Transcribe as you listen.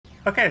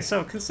Okay,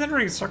 so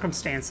considering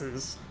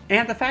circumstances,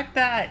 and the fact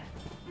that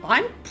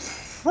I'm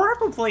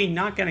probably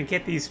not gonna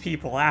get these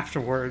people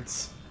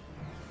afterwards,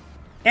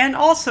 and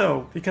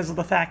also because of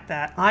the fact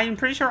that I'm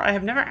pretty sure I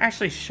have never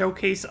actually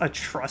showcased a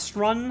trust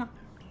run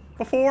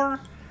before,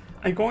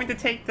 I'm going to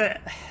take the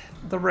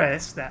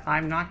risk that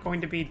I'm not going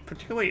to be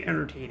particularly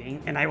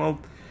entertaining, and I will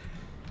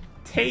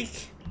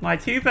take my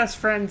two best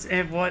friends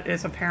and what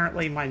is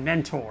apparently my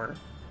mentor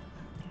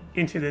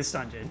into this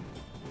dungeon.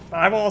 But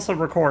I will also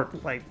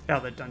record, like,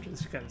 other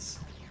dungeons, because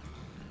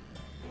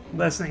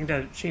listening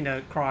to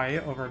Sheena cry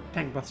over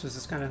Tank Busters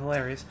is kind of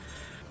hilarious.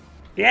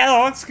 Yeah,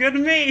 that looks good to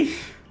me!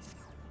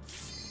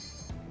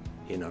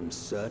 In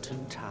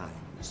uncertain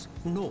times,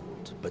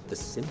 naught but the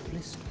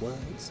simplest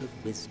words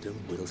of wisdom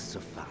will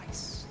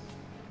suffice.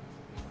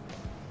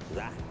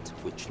 That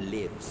which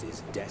lives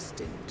is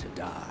destined to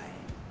die.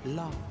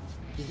 Love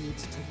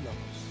leads to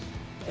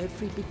loss.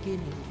 Every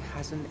beginning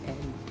has an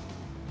end.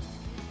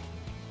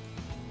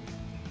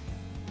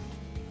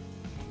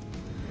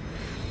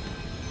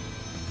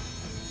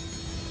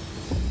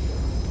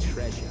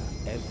 Treasure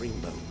every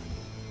moment,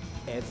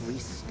 every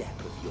step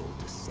of your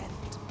descent.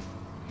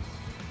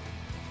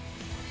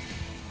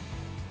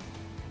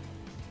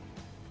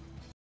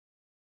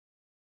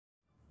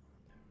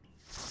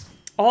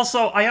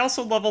 Also, I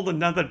also leveled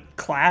another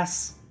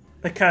class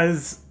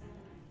because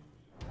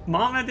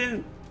Mama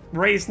didn't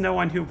raise no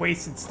one who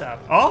wasted stuff.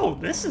 Oh,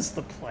 this is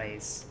the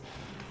place.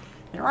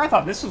 You know, I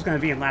thought this was going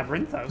to be in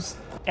Labyrinthos.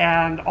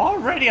 And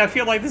already I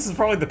feel like this is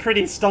probably the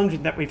prettiest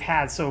dungeon that we've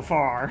had so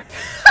far.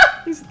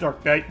 He's a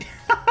Dark Knight.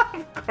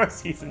 Of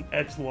course he's an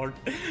edgelord.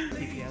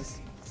 DPS.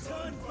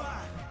 Turn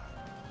back,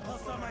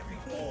 else I might be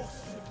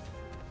forced.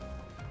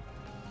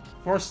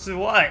 Forced to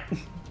what?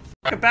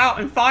 About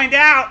and find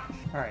out!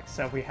 Alright,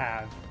 so we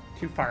have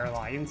two fire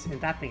lions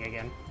and that thing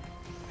again.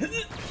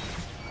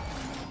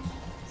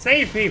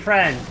 Save me,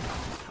 friend!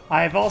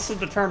 I have also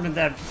determined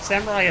that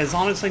Samurai has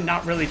honestly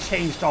not really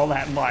changed all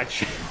that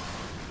much.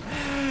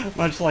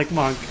 Much like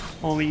Monk,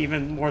 only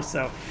even more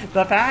so.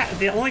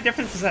 The only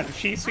difference is that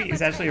Chi Suite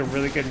is actually a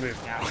really good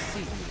move now.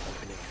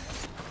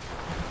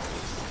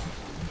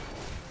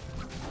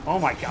 Oh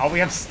my god, we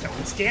have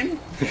Stone Skin?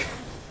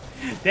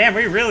 Damn,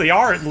 we really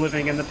are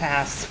living in the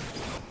past.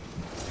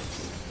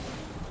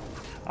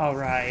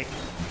 Alright.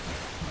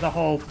 The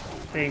whole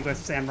thing with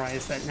Samurai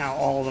is that now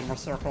all of them are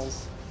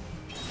circles.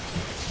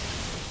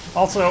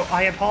 Also,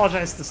 I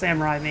apologize to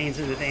Samurai mains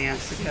in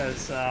advance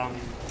because,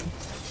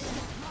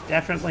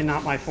 definitely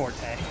not my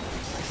forte.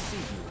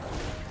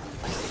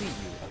 I see you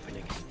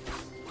opening.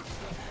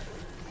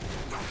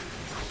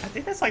 I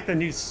think that's like the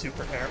new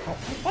super hair. Oh,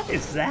 what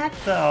is that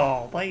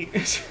though? Like,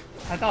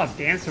 I thought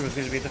Dancer was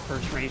going to be the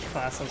first range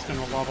class I was going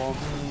to level.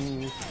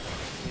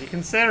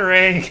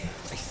 Reconsidering.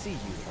 I see you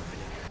opening.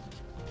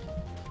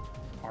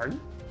 Pardon?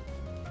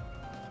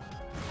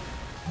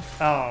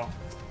 Oh.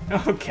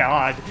 Oh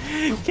god.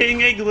 King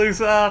Igloo's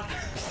up.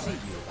 I see you.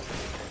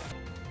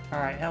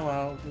 Alright,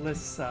 hello,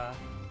 Lissa.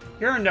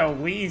 You're no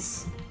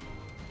Lise.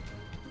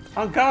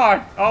 Oh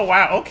god. Oh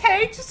wow.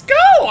 Okay, just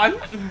go! I'm...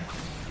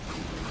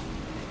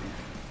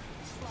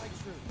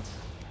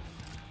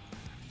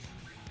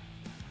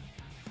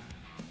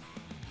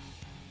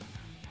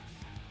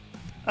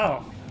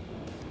 Oh.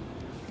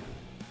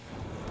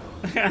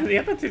 And the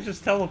other two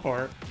just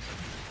teleport.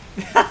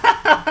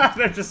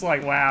 They're just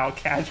like, wow,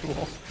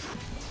 casual.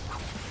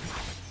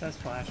 Says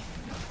Flash.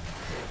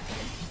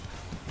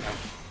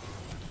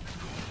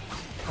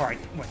 Alright,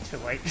 went too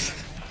late.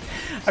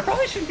 I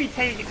probably should be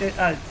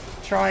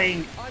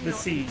trying to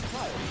see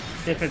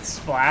if it's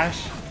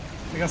Splash.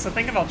 Because the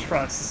thing about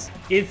trusts,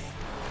 if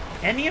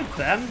any of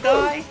them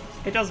die,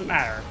 it doesn't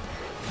matter.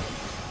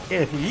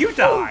 If you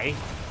die,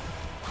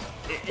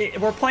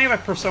 we're playing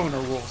with Persona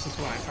rules, is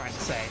what I'm trying to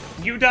say.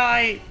 You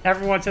die,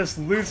 everyone just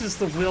loses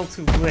the will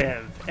to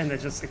live, and then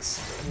just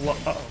explode.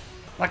 Uh-oh.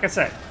 Like I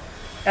said,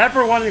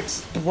 everyone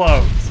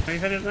explodes.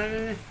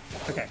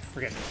 Okay,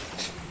 forget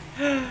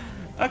it.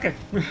 Okay.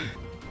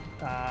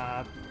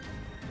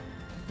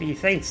 He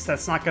thinks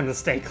that's not going to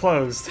stay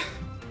closed.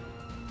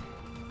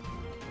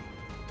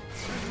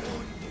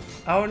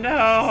 Oh no,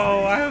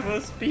 I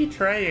was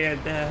betrayed.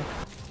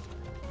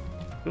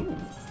 Ooh,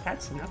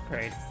 that's an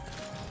upgrade.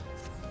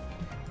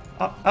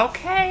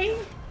 Okay.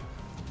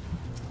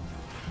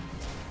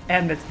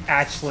 And it's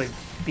actually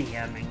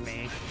BMing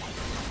me.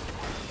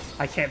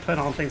 I can't put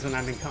on things when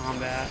I'm in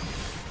combat.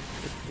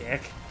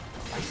 Dick.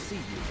 I see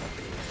you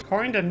opening.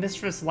 According to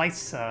Mistress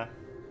Lysa...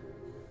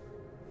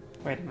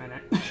 Wait a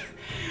minute.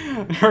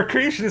 Her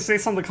creation is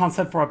based on the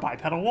concept for a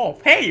bipedal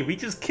wolf. Hey, we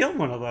just killed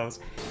one of those.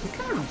 I'm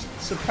kind of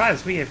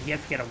surprised we have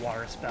yet to get a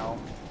water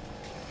spell.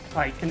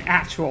 Like, an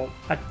actual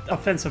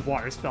offensive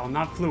water spell,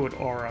 not fluid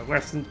aura.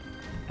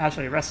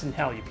 Actually, rest in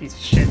hell, you piece of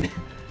shit.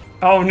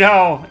 Oh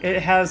no,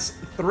 it has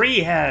 3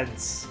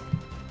 heads.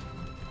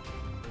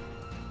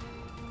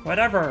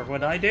 Whatever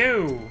would I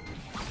do?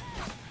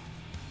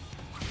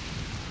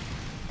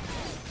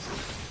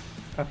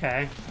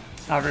 Okay,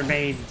 I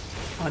remain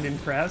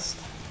unimpressed.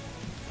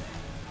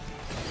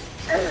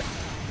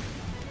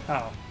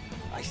 Oh.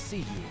 I I see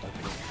you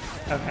opening.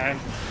 Okay.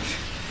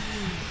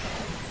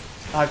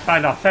 I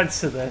find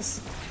offense to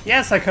this.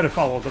 Yes, I could have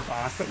followed the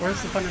boss, but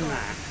where's the fun in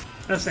that?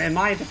 Listen, in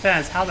my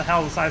defense, how the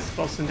hell was I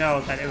supposed to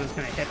know that it was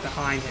going to hit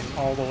behind him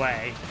all the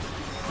way?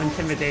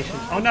 Intimidation.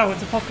 Oh no,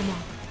 it's a Pokemon!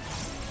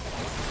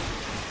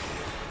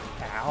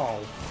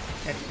 Ow.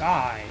 It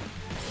died.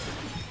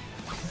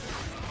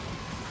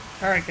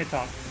 Alright, good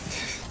talk.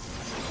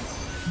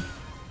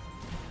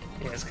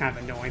 Yeah, it's kind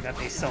of annoying that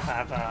they still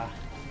have,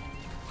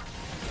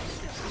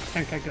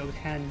 Tenka Go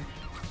 10.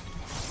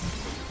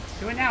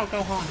 Do it now, go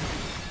on.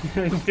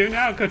 Do it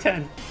now, go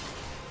 10.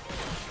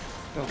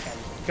 Go 10.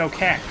 Go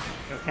Ken.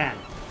 Go Ken.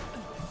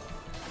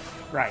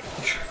 Right.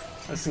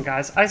 Listen,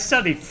 guys, I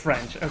studied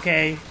French,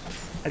 okay?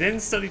 I didn't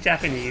study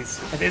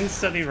Japanese. I didn't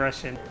study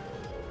Russian.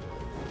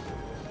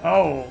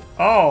 Oh.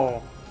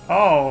 Oh.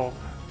 Oh.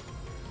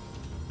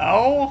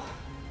 Oh?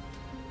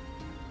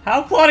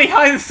 How bloody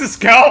high does this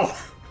go?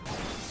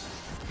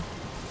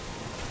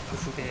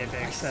 This would be a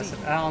bit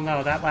excessive. I don't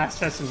know, that last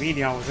test of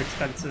Meteion was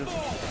expensive.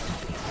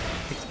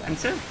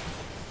 Expensive?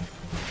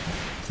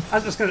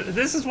 I'm just gonna.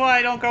 This is why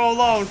I don't go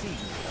alone.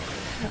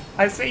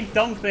 I say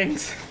dumb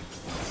things.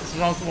 This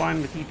is also why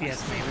I'm the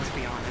DPS main, let's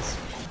be honest.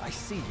 I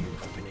see you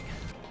opening.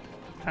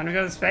 Time to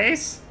go to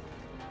space?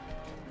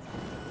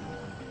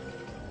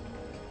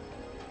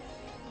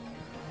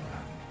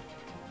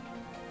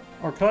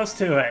 Or close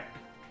to it.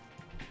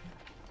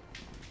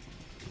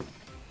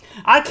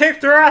 I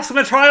kicked her ass in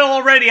the trial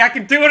already, I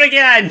can do it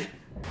again!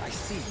 I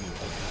see you.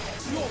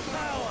 Your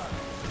power!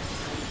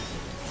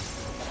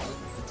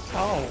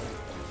 Oh.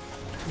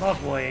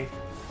 Lovely.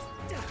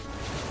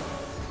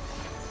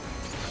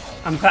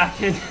 I'm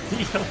back in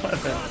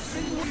E11.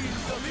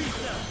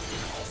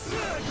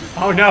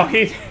 Oh no,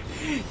 he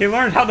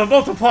learned how to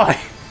multiply!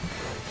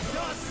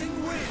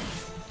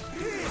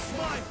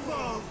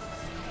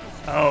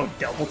 Oh,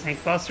 double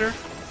tank buster?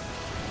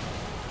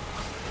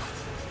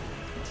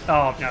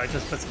 Oh no, it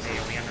just puts an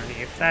AoE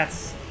underneath.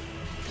 That's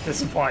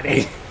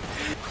disappointing.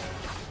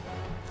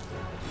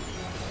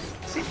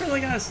 Is he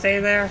really gonna stay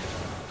there?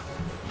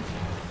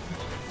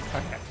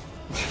 Okay.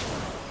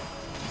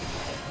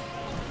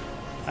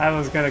 I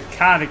was gonna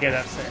kinda get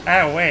upset.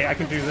 Oh wait, I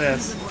can do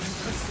this.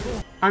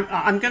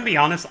 I'm gonna be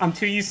honest, I'm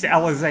too used to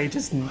LSA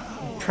just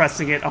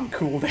pressing it on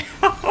cooldown.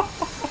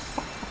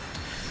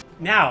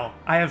 Now,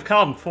 I have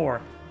come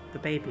for the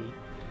baby.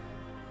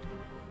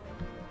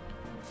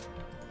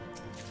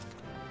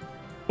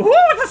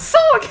 Ooh, the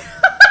song!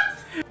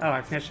 Oh,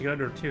 I can actually go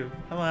to her too.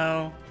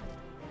 Hello.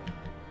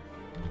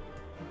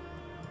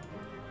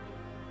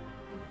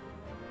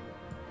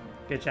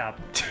 Good job.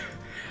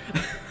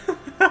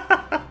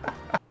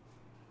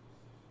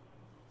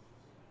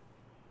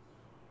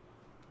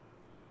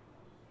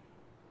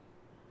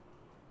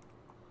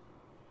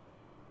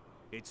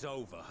 It's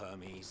over,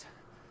 Hermes.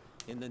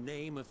 In the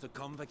name of the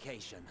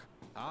Convocation,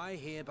 I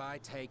hereby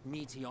take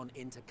Meteion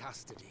into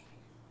custody.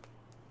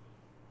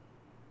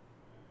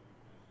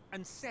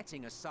 And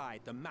setting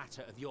aside the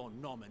matter of your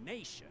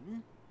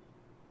nomination,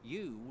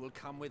 you will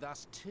come with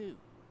us too.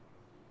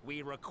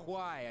 We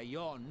require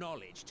your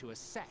knowledge to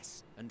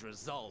assess and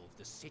resolve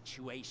the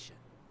situation.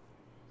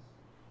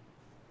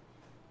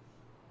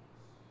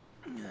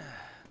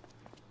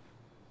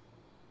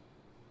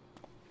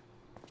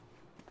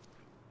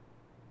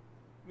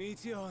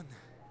 Meteion,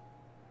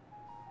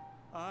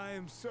 I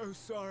am so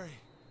sorry.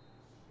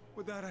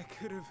 Would that I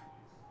could have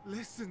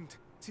listened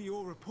to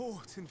your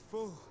report in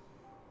full.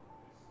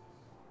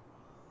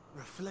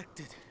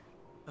 Reflected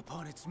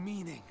upon its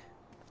meaning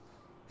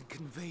and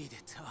conveyed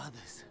it to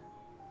others.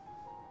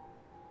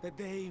 That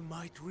they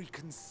might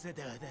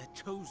reconsider their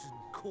chosen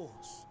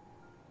course.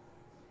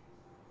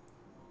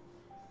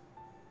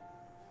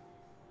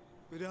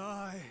 But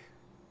I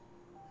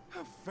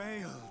have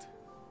failed.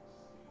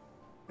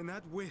 And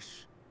that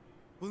wish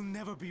will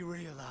never be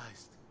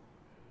realized.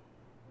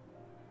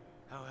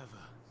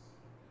 However,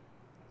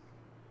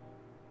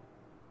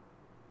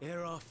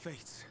 ere our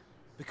fates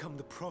become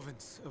the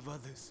province of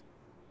others,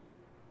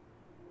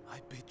 I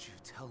bid you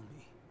tell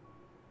me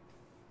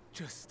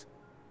just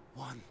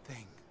one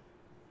thing.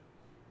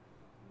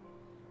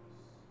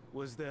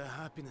 Was there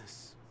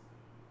happiness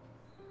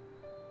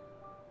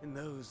in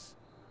those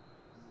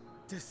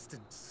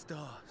distant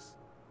stars?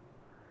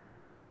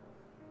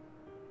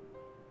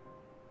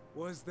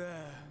 Was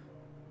there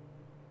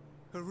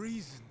a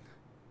reason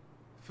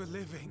for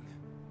living?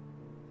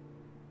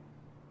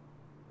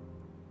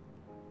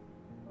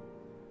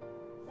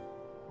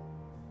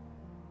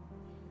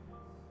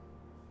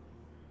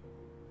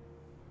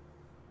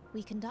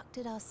 We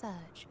conducted our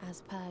search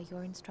as per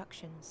your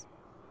instructions.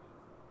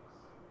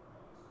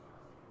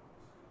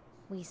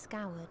 We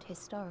scoured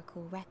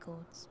historical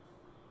records,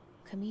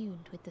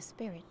 communed with the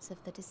spirits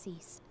of the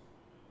deceased,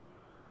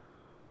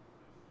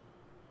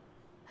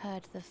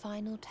 heard the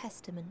final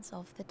testaments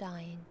of the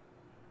dying,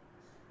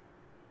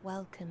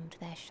 welcomed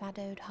their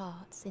shadowed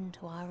hearts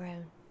into our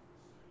own.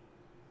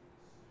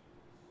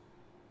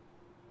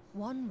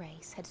 One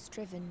race had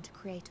striven to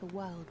create a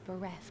world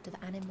bereft of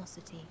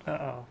animosity.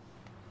 Uh-oh.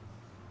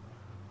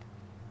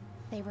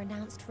 They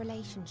renounced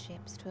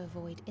relationships to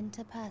avoid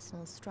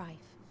interpersonal strife,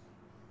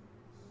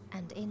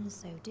 and in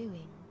so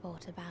doing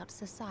brought about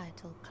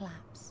societal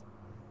collapse.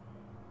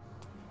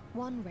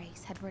 One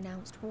race had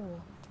renounced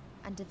war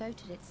and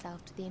devoted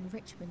itself to the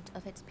enrichment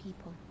of its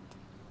people.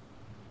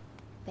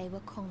 They were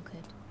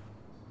conquered.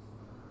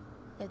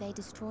 Though they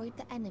destroyed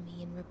the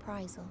enemy in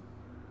reprisal,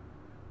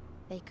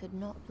 they could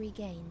not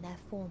regain their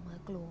former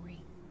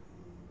glory.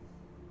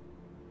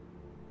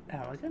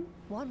 Elegant?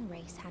 One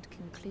race had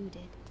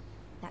concluded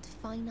that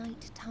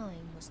finite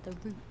time was the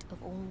root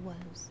of all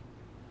woes.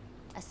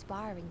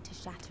 Aspiring to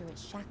shatter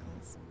its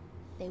shackles,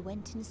 they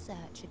went in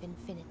search of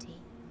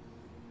infinity.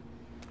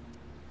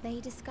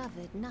 They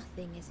discovered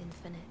nothing is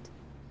infinite,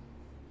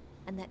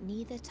 and that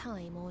neither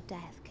time or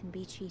death can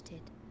be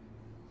cheated.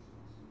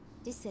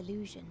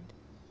 Disillusioned,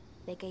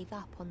 they gave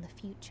up on the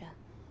future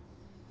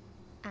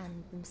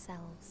and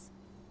themselves.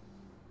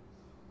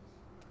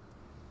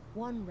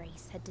 One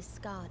race had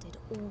discarded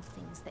all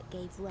things that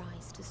gave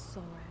rise to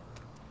sorrow,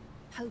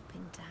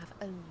 hoping to have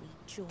only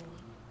joy.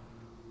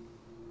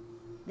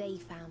 They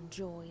found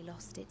joy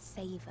lost its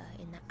savor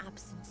in the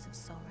absence of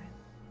sorrow,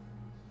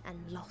 and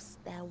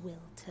lost their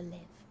will to live.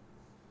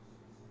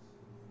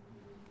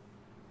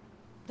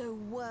 Though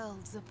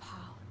worlds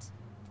apart,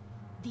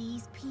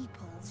 these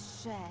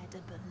peoples shared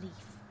a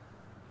belief.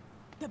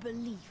 The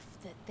belief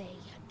that they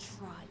had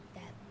tried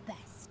their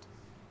best.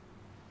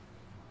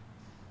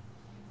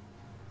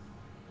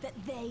 That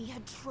they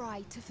had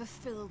tried to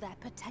fulfill their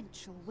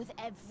potential with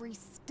every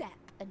step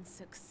and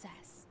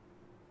success.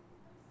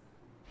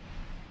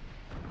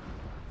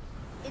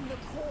 In the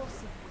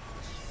course of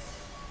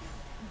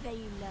which, they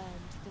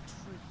learned the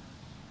truth.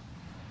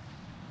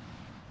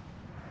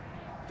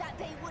 That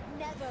they would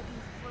never be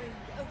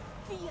free of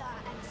fear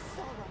and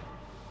sorrow,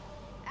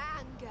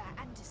 anger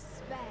and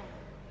despair,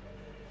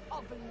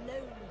 of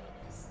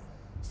loneliness,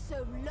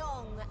 so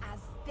long as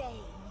they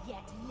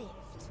yet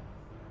lived.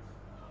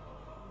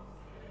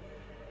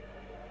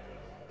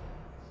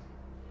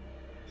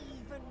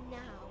 Even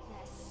now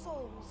their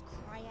souls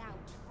cry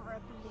out for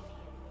oblivion.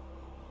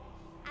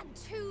 And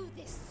to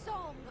this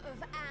song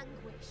of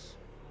anguish,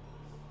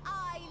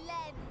 I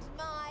lend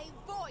my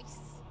voice.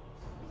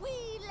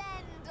 We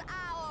lend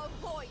our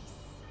voice.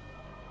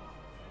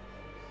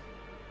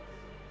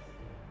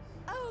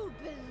 Oh,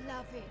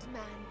 beloved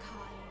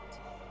mankind,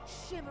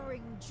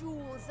 shimmering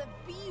jewels of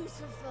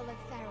beautiful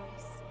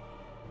Etheris,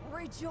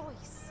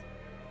 rejoice,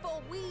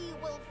 for we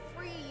will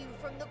free you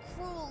from the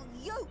cruel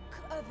yoke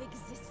of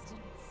existence.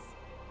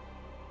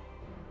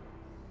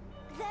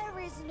 There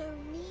is no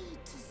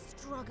need to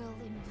struggle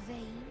in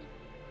vain,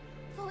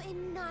 for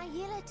in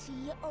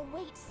nihility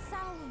awaits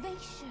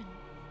salvation.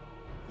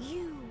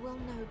 You will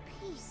know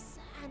peace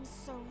and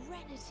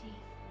serenity,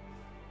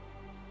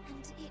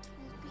 and it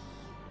will be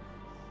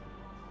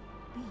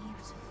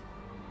beautiful.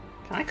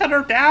 Can I cut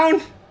her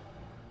down?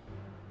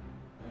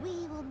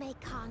 We will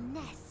make our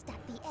nest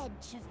at the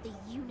edge of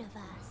the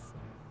universe,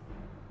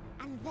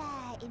 and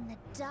there in the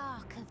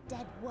dark of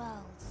dead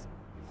worlds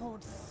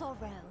hoard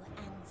sorrow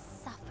and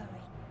suffering.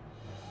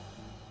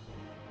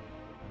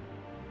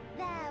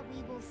 There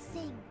we will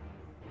sing,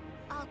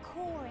 our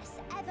chorus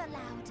ever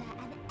louder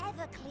and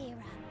ever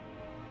clearer,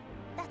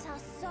 that our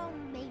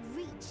song may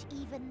reach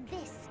even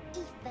this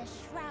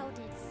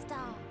ether-shrouded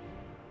star.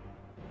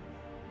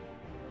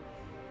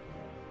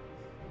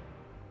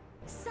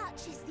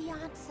 Such is the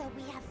answer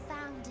we have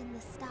found in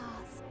the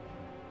stars.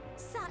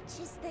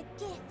 Such is the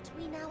gift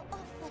we now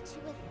offer to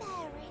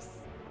Etheris.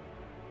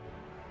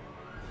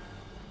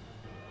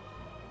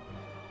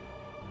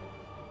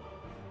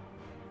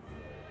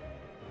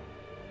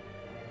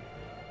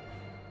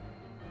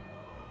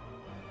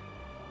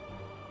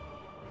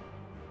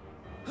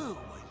 Who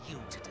are you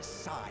to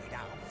decide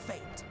our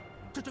fate?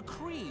 To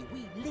decree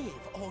we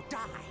live or die?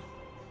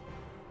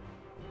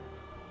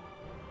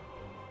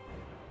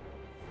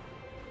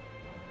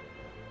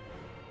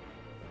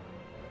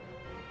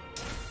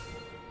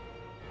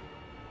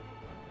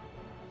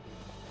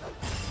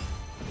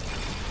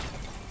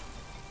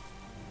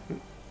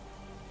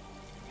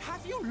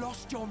 Have you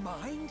lost your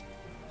mind?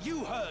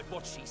 You heard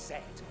what she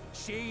said.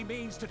 She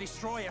means to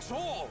destroy us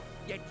all,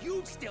 yet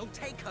you'd still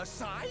take her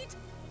side?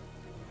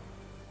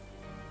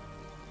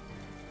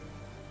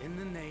 In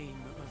the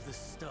name of the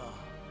star,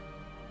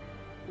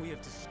 we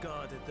have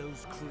discarded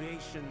those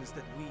creations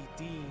that we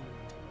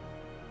deemed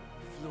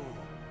flawed.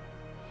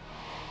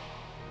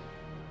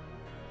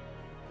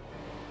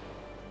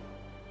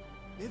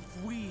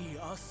 If we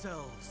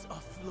ourselves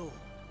are flawed,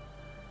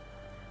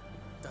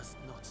 it does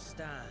not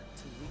stand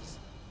to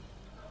reason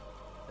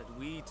that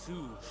we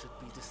too should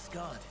be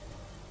discarded.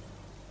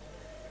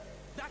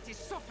 That is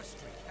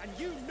sophistry, and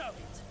you know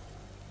it!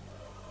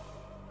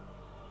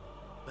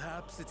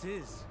 Perhaps it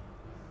is.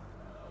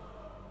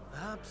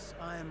 Perhaps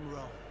I am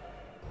wrong.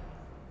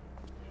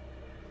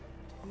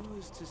 But who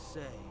is to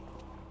say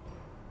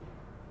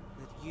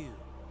that you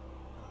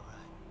are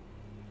right?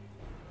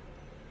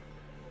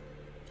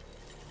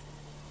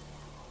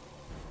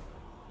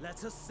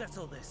 Let us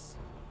settle this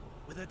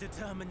with a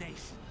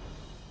determination.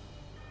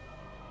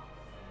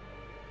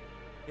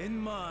 In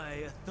my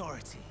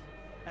authority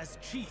as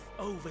Chief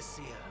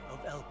Overseer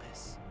of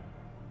Elpis,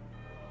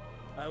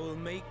 I will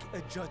make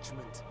a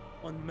judgment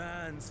on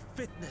man's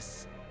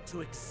fitness to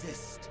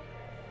exist.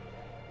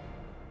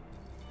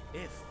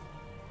 If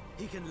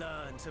he can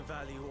learn to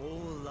value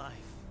all life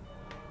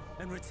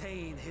and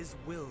retain his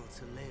will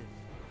to live,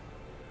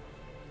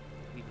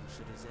 even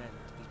should his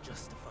end be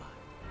justified,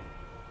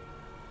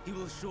 he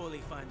will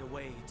surely find a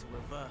way to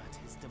avert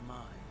his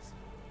demise.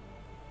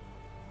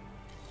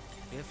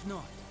 If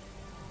not,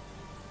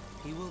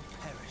 he will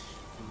perish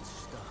from the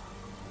start.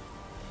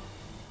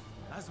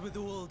 As with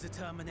all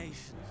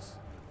determinations,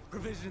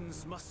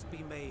 provisions must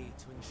be made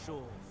to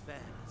ensure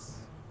fairness.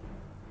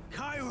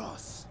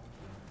 Kairos!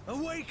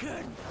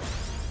 Awaken!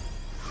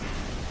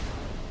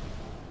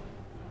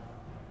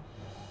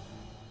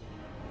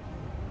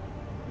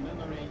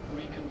 Memory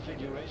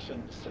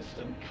reconfiguration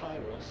system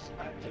Kairos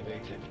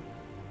activated.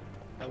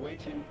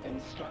 Awaiting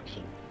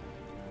instruction.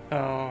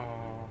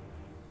 Oh.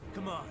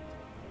 Command.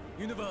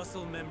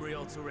 Universal memory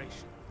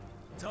alteration.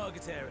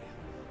 Target area.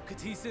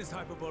 Ktisis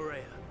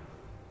Hyperboreia.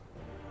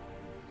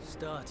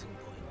 Starting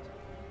point.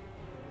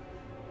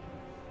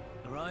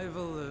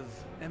 Arrival of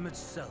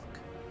Emet-Selch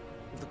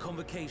of the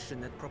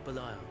convocation at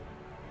Propylion.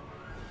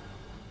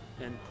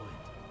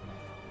 Endpoint.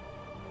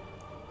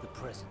 The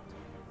present.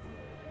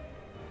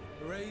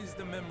 Erase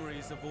the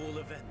memories of all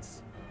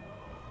events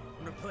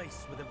and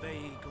replace with a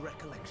vague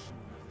recollection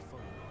of the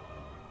following.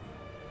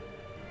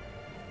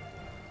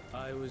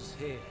 I was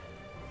here,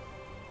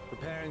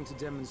 preparing to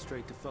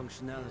demonstrate the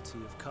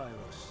functionality of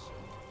Kairos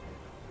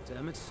to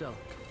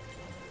Emet-Selch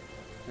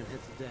and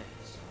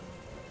Hyphodaeus.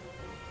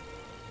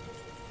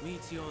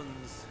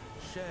 Meteion's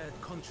shared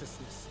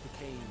consciousness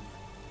became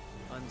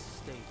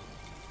unstable.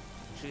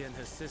 She and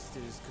her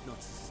sisters could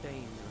not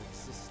sustain their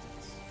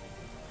existence,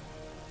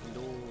 and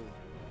all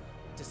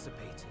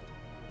dissipated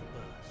with the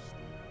burst.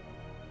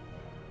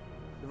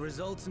 The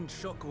resultant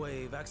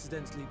shockwave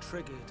accidentally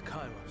triggered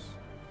Kairos,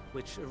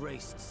 which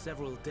erased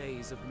several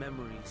days of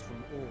memories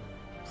from all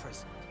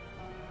present.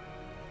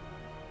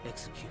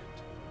 Execute.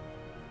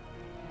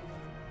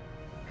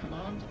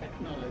 Command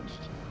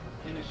acknowledged.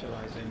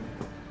 Initializing.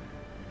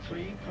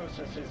 3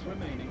 processes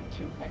remaining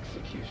to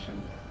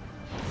execution.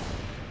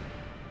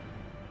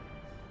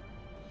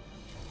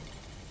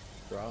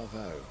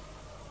 Bravo.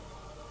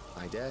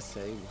 I dare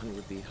say one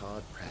would be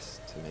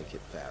hard-pressed to make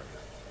it fairer.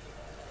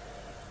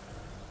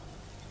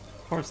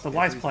 Of course, the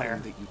wise Everything player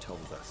that you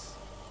told us,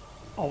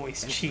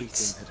 always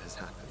cheats. everything that has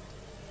happened,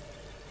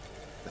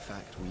 the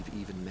fact we've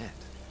even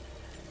met,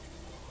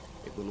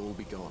 it will all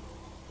be gone.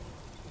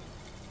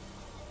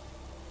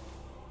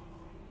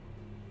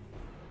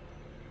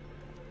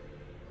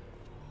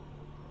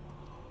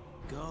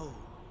 Go,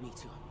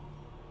 Meteion.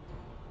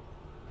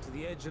 To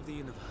the edge of the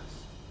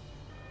universe,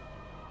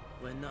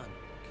 where none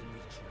can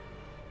reach you.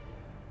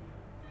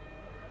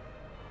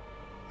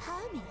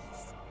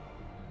 Hermes,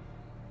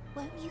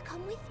 won't you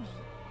come with me?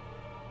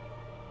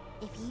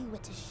 If you were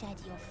to shed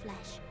your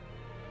flesh,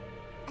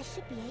 I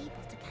should be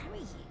able to carry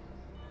you.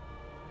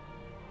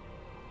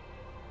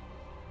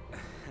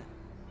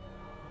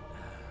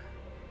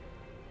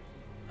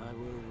 I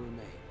will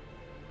remain.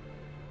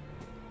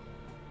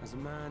 As a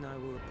man, I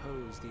will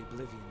oppose the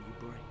oblivion you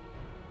bring.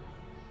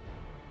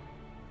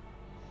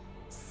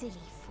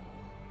 Silly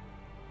fool.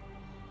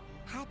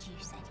 Had you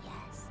said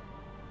yes,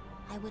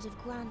 I would have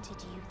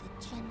granted you the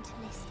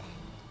gentlest end.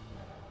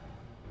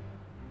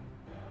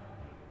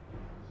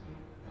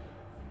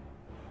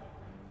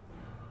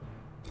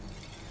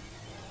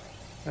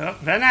 Oh,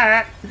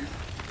 Venat!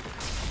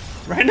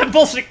 Random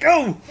bullshit,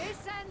 go!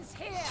 This ends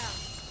here!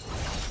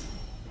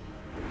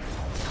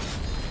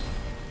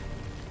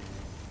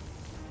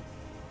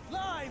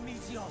 Fly,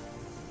 Meteion!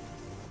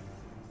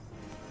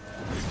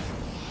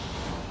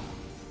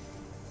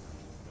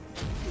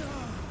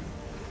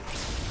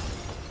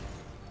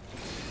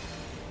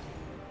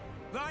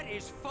 That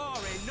is far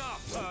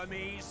enough,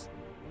 Hermes!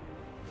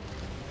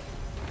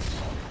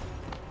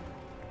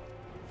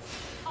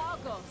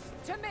 Argos,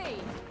 to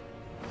me!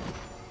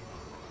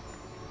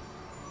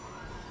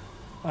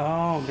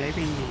 Oh,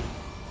 maybe.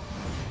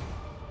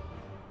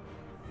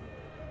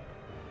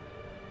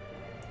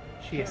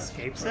 She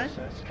escapes it?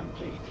 Process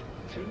complete.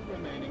 2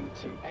 remaining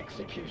to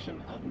execution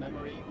of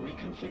memory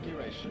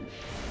reconfiguration.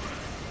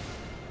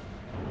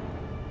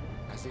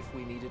 As if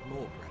we needed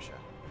more pressure.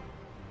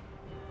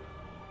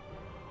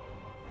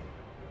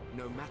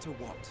 No matter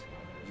what,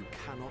 you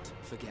cannot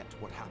forget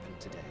what happened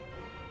today.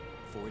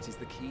 For it is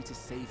the key to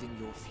saving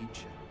your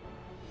future.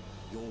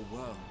 Your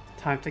world.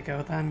 Time to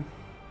go then.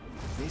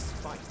 This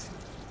fight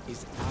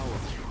is our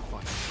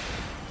fight.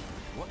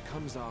 What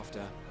comes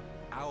after,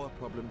 our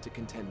problem to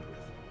contend with,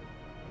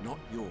 not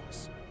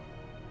yours.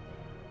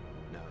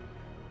 No.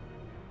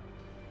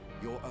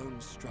 Your own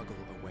struggle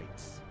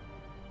awaits,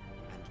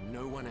 and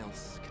no one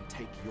else can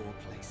take your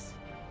place.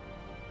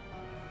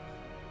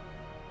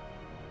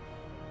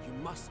 You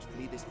must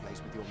flee this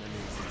place with your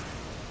memories intact,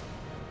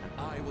 and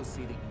I will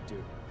see that you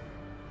do.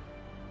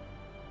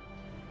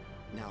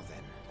 Now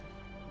then,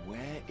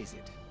 where is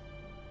it?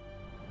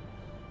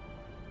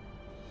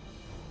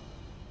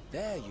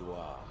 There you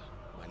are,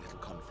 my little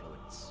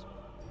confluence.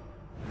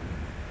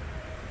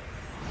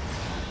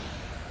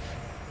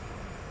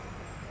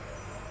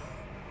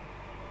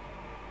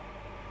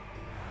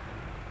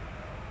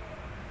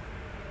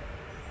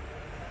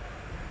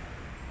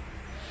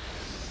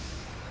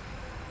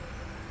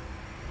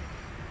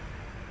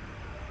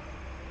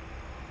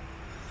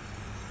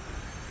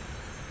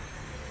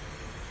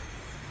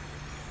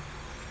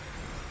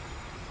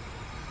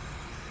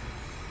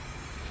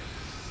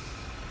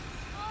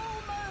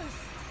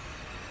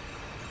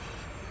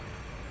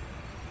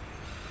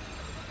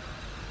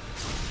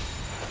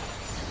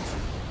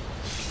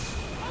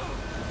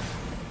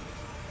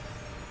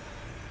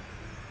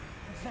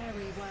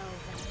 Very well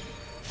then.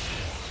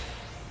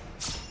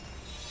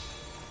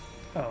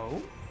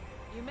 Oh?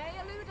 You may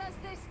elude us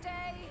this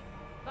day,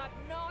 but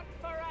not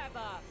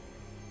forever.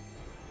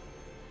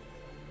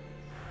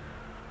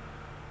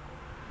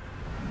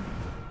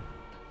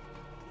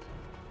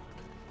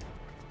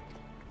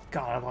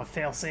 God, I love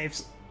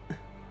failsafes.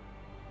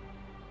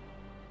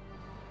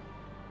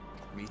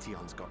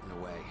 Meteion's gotten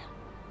away.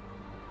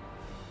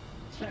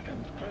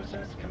 Second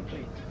process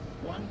complete.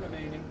 One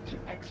remaining to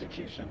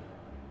execution.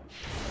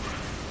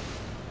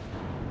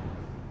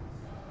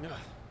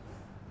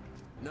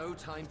 No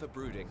time for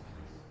brooding.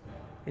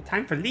 It's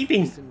time for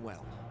leaving. Listen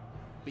well.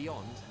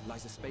 Beyond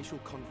lies a spatial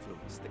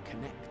confluence that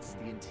connects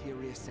the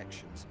interior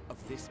sections of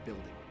this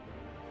building.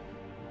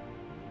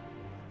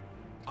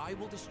 I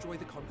will destroy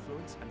the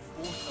confluence and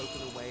force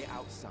open a way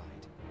outside.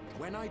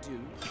 When I do,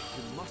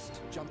 you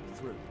must jump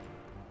through.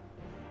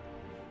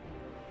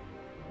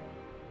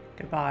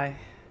 Goodbye,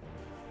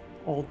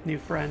 old new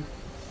friend.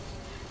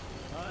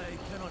 I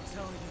cannot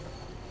tell you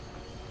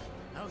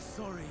how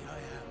sorry I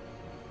am.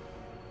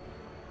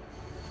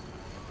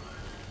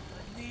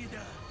 But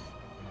neither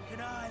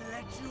can I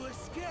let you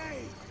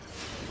escape!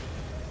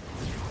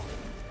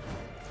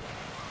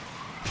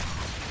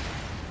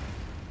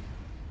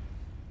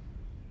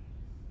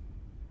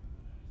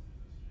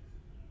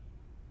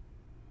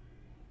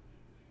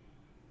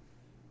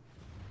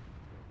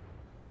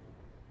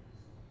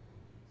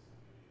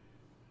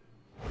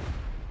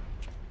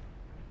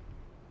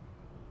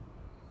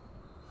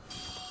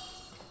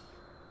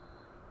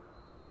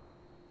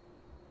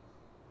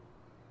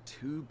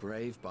 Too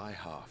brave by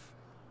half.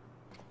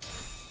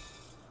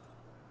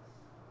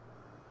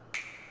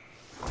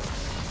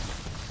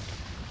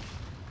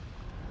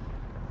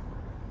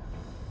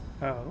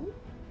 Oh?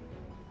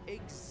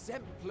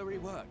 Exemplary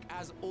work,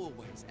 as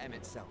always,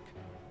 Emet-Selch.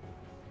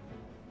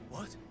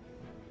 What?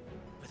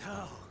 But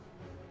how?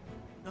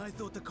 I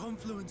thought the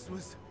confluence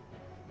was...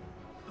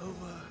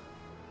 over...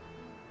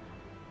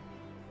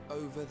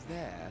 Over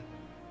there?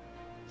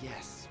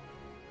 Yes.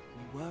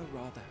 We were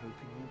rather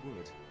hoping you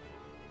would.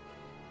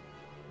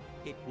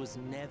 It was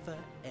never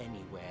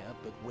anywhere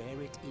but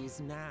where it is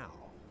now.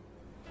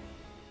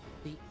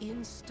 The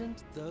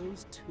instant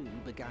those two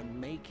began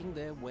making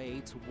their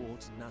way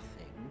towards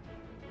nothing,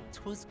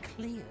 'twas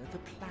clear the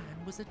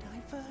plan was a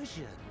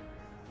diversion.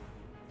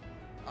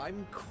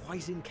 I'm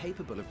quite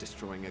incapable of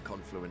destroying a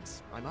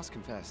confluence, I must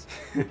confess.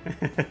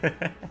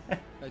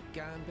 A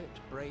gambit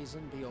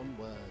brazen beyond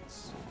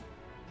words.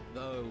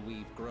 Though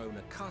we've grown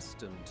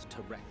accustomed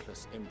to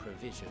reckless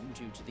improvision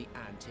due to the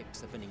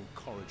antics of an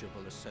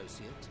incorrigible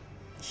associate.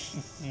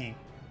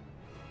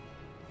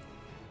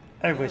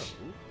 I wish.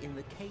 Though, in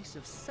the case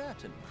of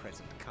certain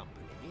present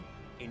company,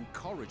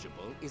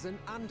 incorrigible is an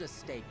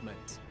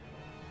understatement.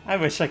 I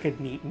wish I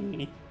could meet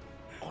me.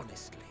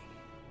 Honestly,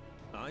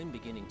 I'm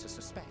beginning to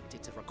suspect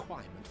it's a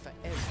requirement for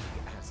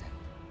every Azen.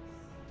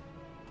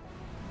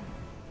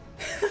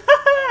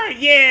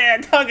 Yeah,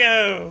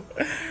 doggo!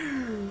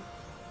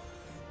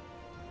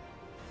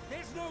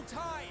 There's no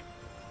time!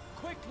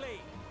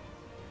 Quickly!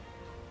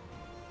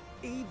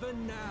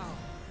 Even now,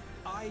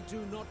 I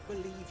do not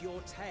believe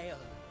your tale.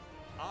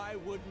 I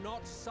would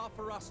not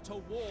suffer us to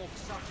walk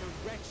such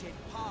a wretched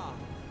path.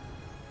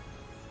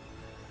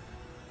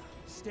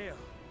 Still,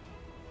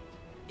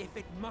 if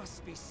it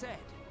must be said,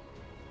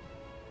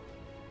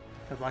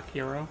 Good luck,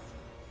 hero.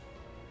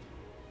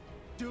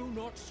 do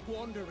not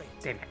squander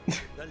it. Damn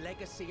it. The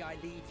legacy I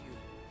leave you.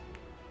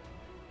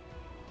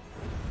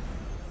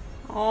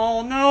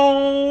 Oh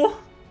no!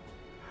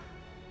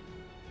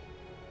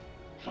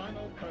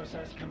 Final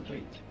process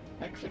complete.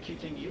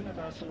 Executing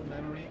universal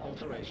memory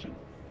alteration.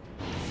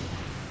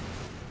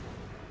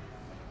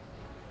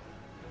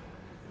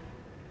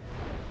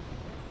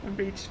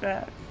 Reach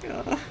back.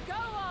 Ugh. Go,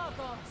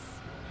 Argos!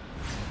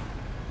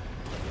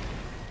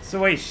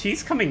 So wait,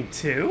 she's coming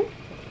too?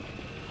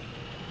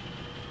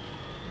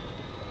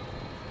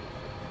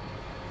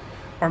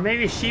 Or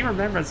maybe she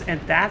remembers and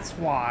that's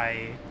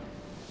why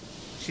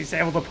she's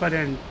able to put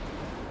in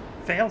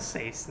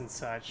fail-safes and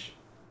such.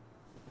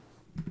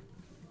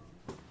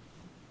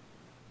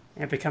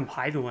 And become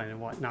Hydaelyn and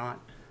whatnot.